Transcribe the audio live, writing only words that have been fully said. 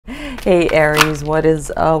Hey Aries, what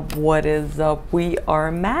is up? What is up? We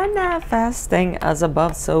are manifesting as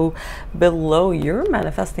above, so below. You're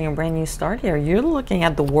manifesting a brand new start here. You're looking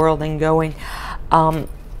at the world and going, I'm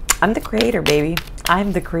the creator, baby.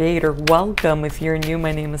 I'm the creator. Welcome. If you're new,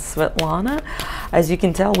 my name is Svetlana. As you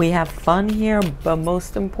can tell, we have fun here, but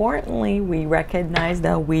most importantly, we recognize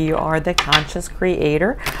that we are the conscious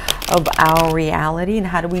creator of our reality. And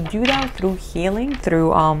how do we do that? Through healing,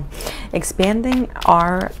 through expanding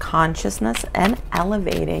our consciousness and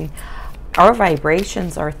elevating our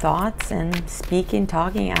vibrations, our thoughts, and speaking,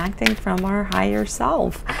 talking, acting from our higher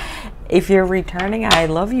self. If you're returning, I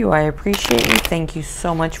love you. I appreciate you. Thank you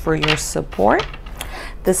so much for your support.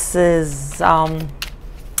 This is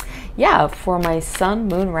yeah, for my sun,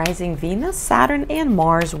 moon, rising, Venus, Saturn, and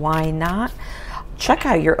Mars. Why not? Check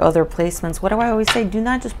out your other placements. What do I always say? Do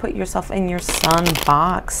not just put yourself in your sun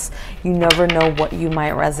box. You never know what you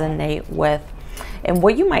might resonate with and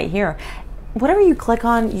what you might hear. Whatever you click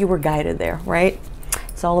on, you were guided there, right?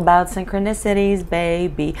 It's all about synchronicities,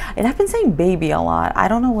 baby. And I've been saying baby a lot. I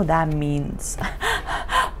don't know what that means,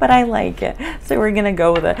 but I like it. So we're going to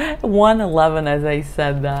go with it. 111 as I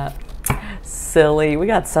said that. Silly. We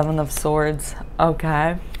got 7 of Swords.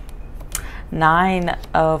 Okay. 9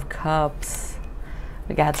 of Cups.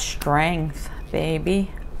 We got Strength,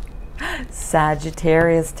 baby.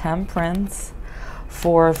 Sagittarius, Temperance.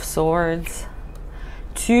 4 of Swords.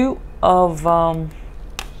 2 of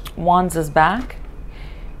Wands is back.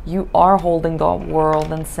 You are holding the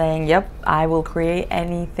world and saying, yep, I will create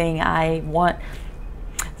anything I want.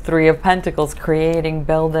 3 of Pentacles, creating,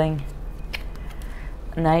 building.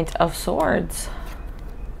 Knight of Swords.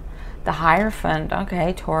 The Hierophant.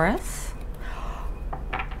 Okay, Taurus.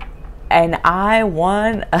 And I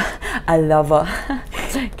won a lover.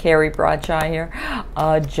 Carrie Bradshaw here.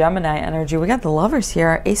 Gemini energy. We got the Lovers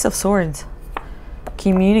here. Ace of Swords.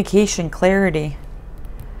 Communication, clarity,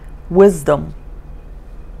 wisdom.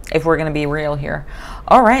 If we're going to be real here.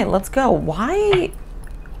 All right, let's go. Why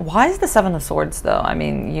is the 7 of Swords though? I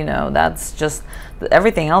mean, you know, that's just,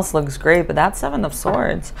 everything else looks great, but that's 7 of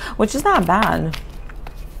Swords, which is not bad.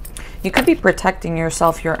 You could be protecting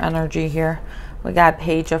yourself, your energy here. We got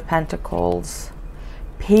Page of Pentacles,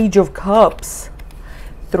 Page of Cups,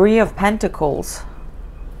 3 of Pentacles.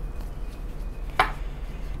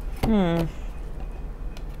 Your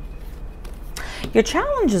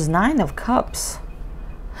challenge is 9 of Cups.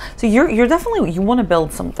 So you're definitely, you want to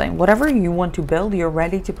build something. Whatever you want to build, you're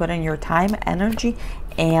ready to put in your time, energy,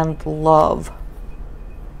 and love.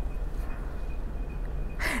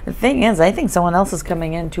 The thing is, I think someone else is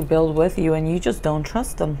coming in to build with you and you just don't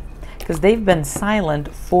trust them because they've been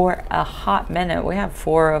silent for a hot minute. We have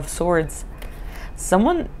 4 of Swords.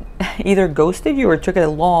 Someone either ghosted you or took a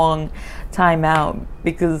long time out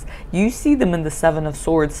because you see them in the 7 of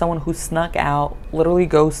Swords. Someone who snuck out, literally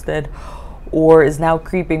ghosted, or is now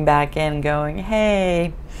creeping back in going,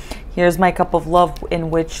 hey, here's my cup of love,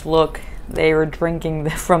 in which, look, they were drinking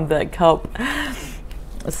from the cup.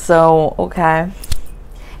 So, okay.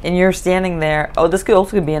 And you're standing there. Oh, this could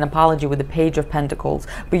also be an apology with the Page of Pentacles.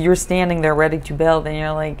 But you're standing there ready to build and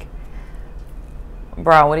you're like,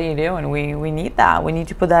 bro, what are you doing? We need that. We need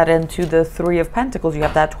to put that into the 3 of Pentacles. You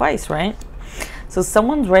have that twice, right? So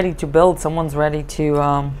someone's ready to build. Someone's ready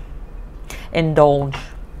to indulge.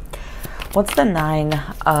 What's the 9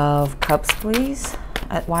 of Cups, please?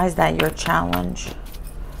 Why is that your challenge?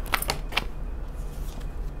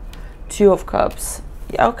 2 of Cups.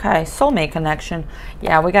 Okay, soulmate connection.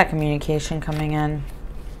 Yeah, we got communication coming in.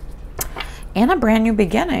 And a brand new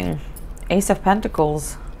beginning. Ace of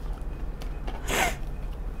Pentacles.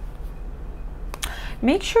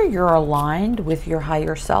 Make sure you're aligned with your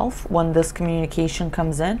higher self when this communication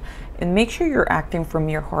comes in, and make sure you're acting from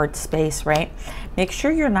your heart space, right? Make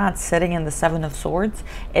sure you're not sitting in the 7 of Swords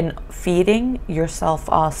and feeding yourself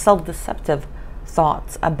self-deceptive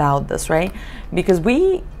thoughts about this, right? Because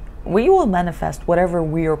we will manifest whatever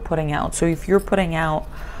we are putting out. So if you're putting out,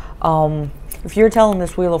 if you're telling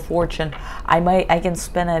this Wheel of Fortune, I can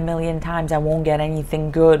spin it 1,000,000 times, I won't get anything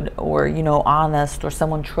good or, you know, honest or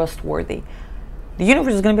someone trustworthy. The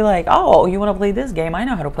universe is going to be like, oh, you want to play this game? I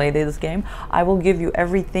know how to play this game. I will give you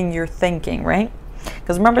everything you're thinking, right?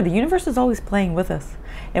 Because remember, the universe is always playing with us.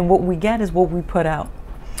 And what we get is what we put out.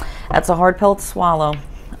 That's a hard pill to swallow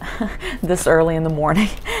this early in the morning.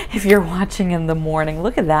 If you're watching in the morning,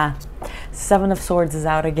 look at that. 7 of Swords is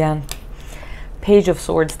out again. Page of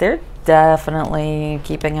Swords, they're definitely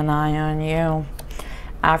keeping an eye on you.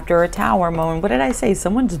 After a Tower moment, what did I say?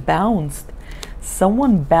 Someone just bounced.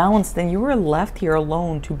 Someone bounced and you were left here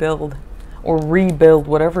alone to build or rebuild,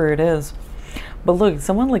 whatever it is. But look,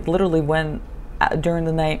 someone like literally went during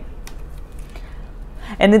the night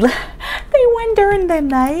And they went during the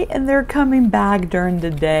night and they're coming back during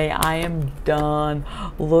the day. I am done.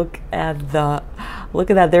 Look at that.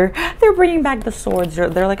 They're bringing back the swords.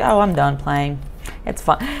 They're like, oh, I'm done playing. It's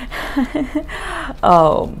fun.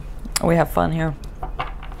 Oh, we have fun here.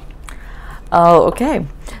 Oh, okay.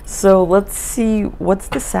 So let's see. What's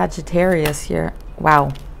the Sagittarius here?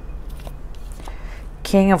 Wow.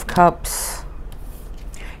 King of Cups.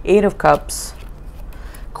 8 of Cups.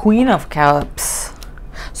 Queen of Cups.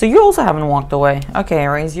 So you also haven't walked away. Okay,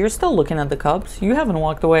 Aries, you're still looking at the cups. You haven't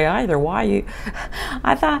walked away either. Why you?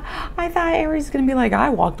 I thought Aries is gonna be like, I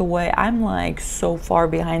walked away. I'm like so far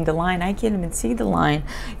behind the line. I can't even see the line.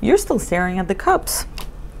 You're still staring at the cups.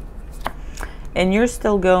 And you're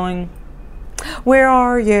still going, where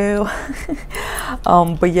are you?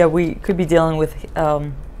 But yeah, we could be dealing with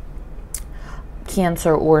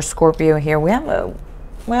Cancer or Scorpio here. We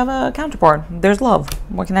have a counterpart. There's love.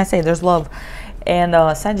 What can I say? There's love. And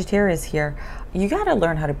Sagittarius here, you got to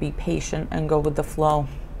learn how to be patient and go with the flow.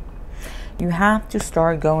 You have to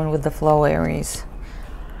start going with the flow, Aries.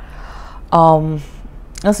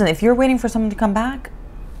 Listen, if you're waiting for someone to come back,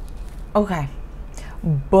 okay.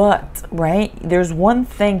 But, right, there's one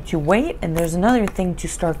thing to wait and there's another thing to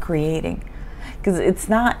start creating. Because it's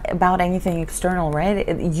not about anything external,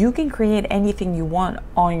 right? You can create anything you want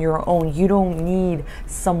on your own. You don't need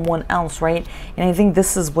someone else, right? And I think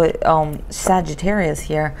this is what Sagittarius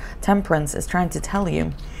here, Temperance, is trying to tell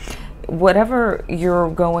you. Whatever you're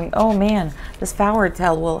going, oh man, this flower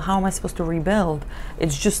tale, well, how am I supposed to rebuild?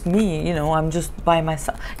 It's just me, you know, I'm just by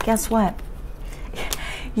myself. Guess what?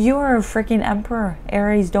 You're a freaking emperor,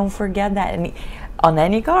 Aries. Don't forget that. And on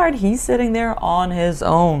any card, he's sitting there on his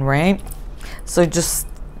own, right? So just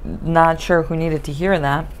not sure who needed to hear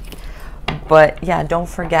that. But yeah, don't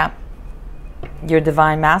forget your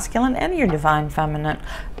divine masculine and your divine feminine.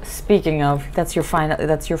 Speaking of, that's your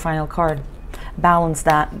final card. Balance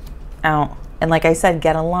that out. And like I said,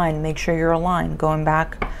 get aligned. Make sure you're aligned. Going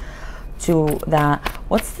back to that.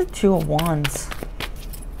 What's the 2 of Wands?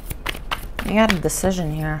 You got a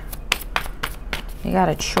decision here. You got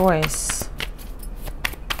a choice.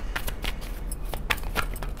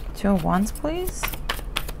 2 of Wands, please.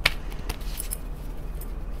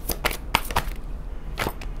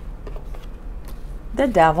 The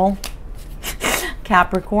Devil.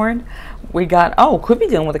 Capricorn. We got, oh, could be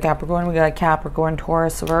dealing with a Capricorn. We got Capricorn,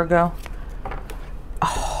 Taurus, Virgo.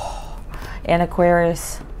 Oh, and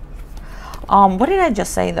Aquarius. What did I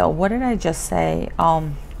just say, though? What did I just say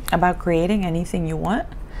about creating anything you want?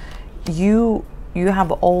 You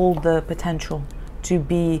have all the potential to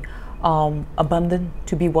be abundant,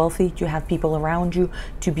 to be wealthy, to have people around you,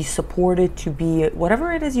 to be supported, to be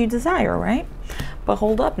whatever it is you desire, right? But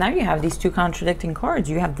hold up, now you have these 2 contradicting cards.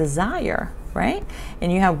 You have desire, right?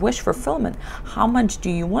 And you have wish fulfillment. How much do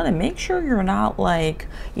you want to? Make sure you're not like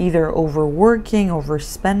either overworking,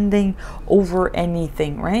 overspending, over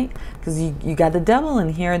anything, right? Because you got the Devil in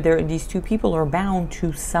here. These 2 people are bound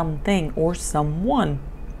to something or someone.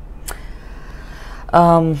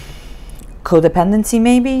 Codependency,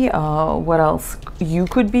 maybe. What else? You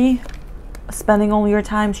could be spending all your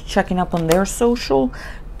time checking up on their social,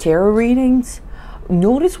 tarot readings.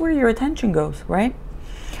 Notice where your attention goes, right?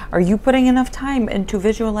 Are you putting enough time into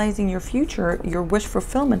visualizing your future, your wish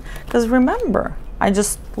fulfillment? Because remember, I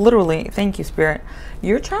just literally, thank you, Spirit,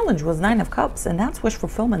 your challenge was 9 of Cups, and that's wish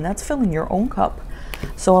fulfillment. That's filling your own cup.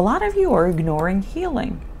 So a lot of you are ignoring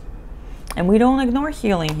healing. And we don't ignore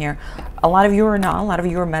healing here. A lot of you are not. A lot of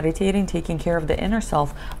you are meditating, taking care of the inner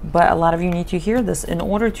self. But a lot of you need to hear this. In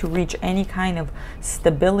order to reach any kind of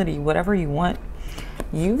stability, whatever you want,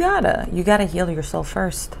 you gotta heal yourself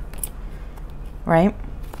first, right?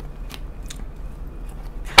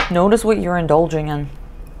 Notice what you're indulging in.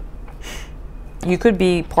 You could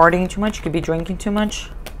be partying too much. You could be drinking too much.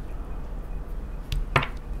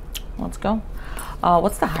 Let's go.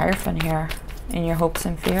 What's the Hierophant here in your hopes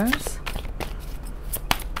and fears?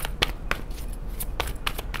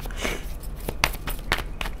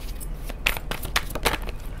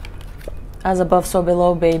 As above, so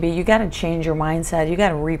below, baby. You got to change your mindset. You got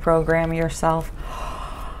to reprogram yourself.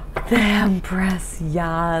 The Empress,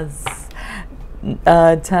 yes.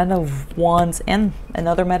 10 of Wands and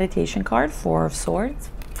another meditation card, 4 of Swords.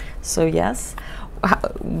 So yes,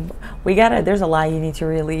 there's a lot you need to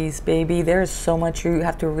release, baby. There's so much you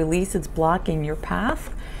have to release. It's blocking your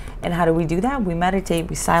path. And how do we do that? We meditate,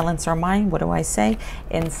 we silence our mind. What do I say?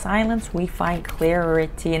 In silence, we find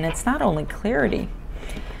clarity. And it's not only clarity.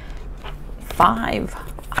 5,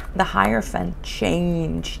 the Hierophant,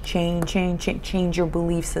 change your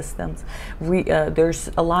belief systems. There's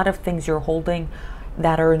a lot of things you're holding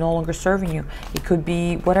that are no longer serving you. It could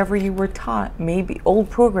be whatever you were taught, maybe old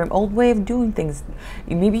program, old way of doing things.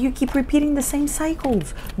 Maybe you keep repeating the same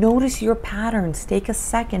cycles. Notice your patterns. Take a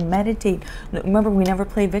second, meditate. Remember, we never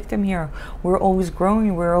play victim here. We're always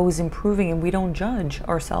growing, we're always improving, and we don't judge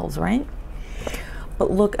ourselves, right? But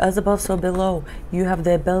look, as above, so below. You have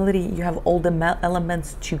the ability, you have all the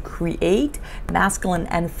elements to create, masculine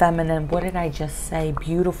and feminine. What did I just say?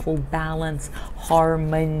 Beautiful balance,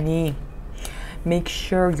 harmony. Make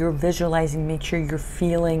sure you're visualizing, make sure you're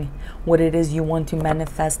feeling what it is you want to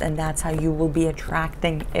manifest, and that's how you will be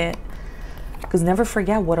attracting it. Because never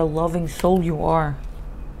forget what a loving soul you are.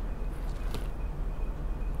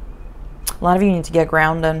 A lot of you need to get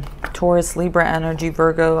grounded. Taurus, Libra energy,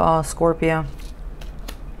 Virgo, Scorpio.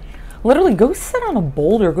 Literally, go sit on a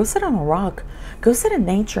boulder, go sit on a rock, go sit in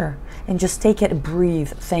nature and just take it, breathe.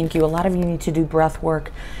 Thank you. A lot of you need to do breath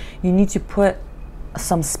work. You need to put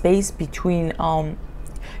some space between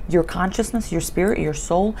your consciousness, your spirit, your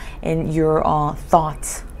soul, and your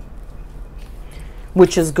thoughts,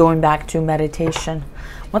 which is going back to meditation.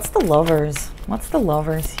 What's the Lovers? What's the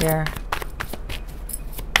Lovers here?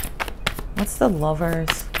 What's the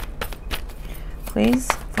Lovers? Please,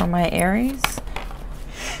 for my Aries.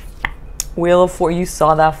 Wheel of Fortune, you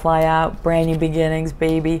saw that fly out. Brand new beginnings,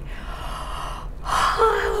 baby.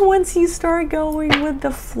 Once you start going with the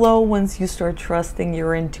flow, once you start trusting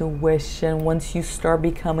your intuition, once you start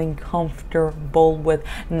becoming comfortable with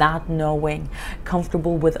not knowing,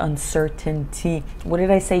 comfortable with uncertainty. What did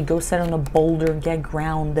I say? Go sit on a boulder, get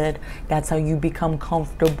grounded. That's how you become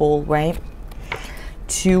comfortable, right?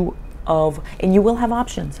 And you will have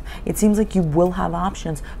options. It seems like you will have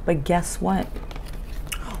options, but guess what?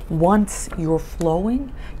 Once you're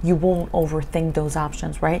flowing, you won't overthink those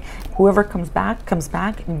options, right? Whoever comes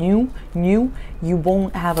back new. You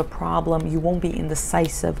won't have a problem. You won't be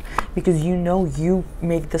indecisive because you know you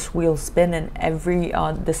make this wheel spin, and every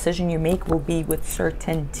decision you make will be with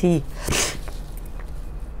certainty.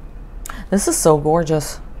 This is so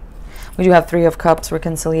gorgeous. We do have Three of Cups,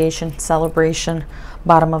 reconciliation, celebration,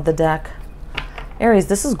 bottom of the deck. Aries,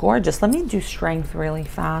 this is gorgeous. Let me do strength really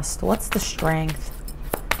fast. What's the strength?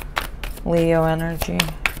 Leo energy.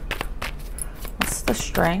 What's the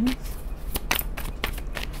strength?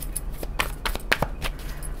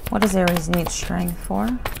 What does Aries need strength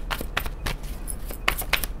for?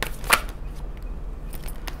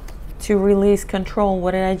 To release control.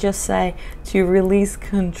 What did I just say? To release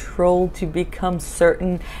control, to become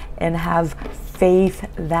certain and have faith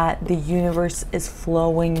that the universe is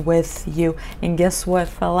flowing with you. And guess what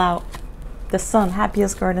fell out? The Sun,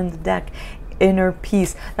 happiest card in the deck. Inner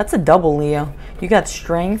peace. That's a double, Leo. You got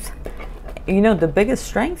strength. You know, the biggest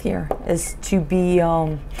strength here is to be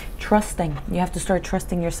trusting. You have to start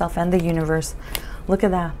trusting yourself and the universe. Look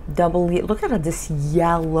at that double Leo. Look at this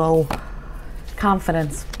yellow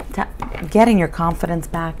confidence. Getting your confidence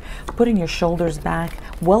back, putting your shoulders back,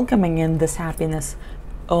 welcoming in this happiness.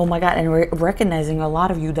 Oh my God, and recognizing a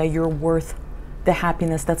lot of you that you're worth the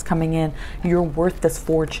happiness that's coming in. You're worth this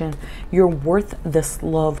fortune. You're worth this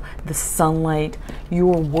love, this sunlight.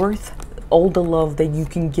 You're worth all the love that you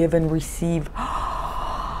can give and receive.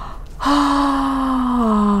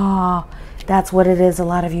 That's what it is. A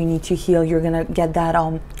lot of you need to heal. You're gonna get that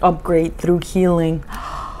upgrade through healing.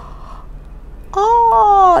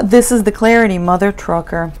 Oh, this is the clarity, Mother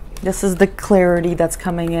Trucker. This is the clarity that's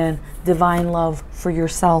coming in. Divine love for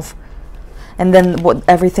yourself. And then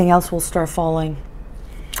everything else will start falling.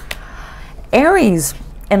 Aries,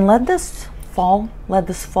 and let this fall,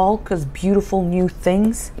 because beautiful new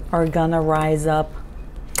things are gonna rise up.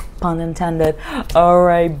 Pun intended. All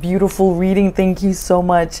right, beautiful reading. Thank you so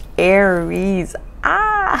much, Aries.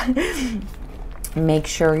 Make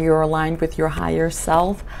sure you're aligned with your higher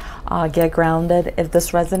self. Get grounded. If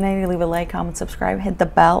this resonated, leave a like, comment, subscribe, hit the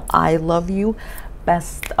bell. I love you.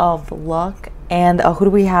 Best of luck. And who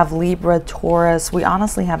do we have? Libra, Taurus. We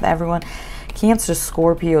honestly have everyone. Cancer,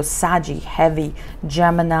 Scorpio, Saggy, heavy.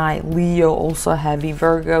 Gemini, Leo, also heavy.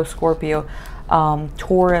 Virgo, Scorpio,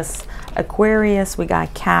 Taurus, Aquarius. We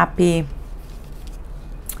got Cappy.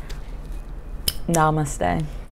 Namaste.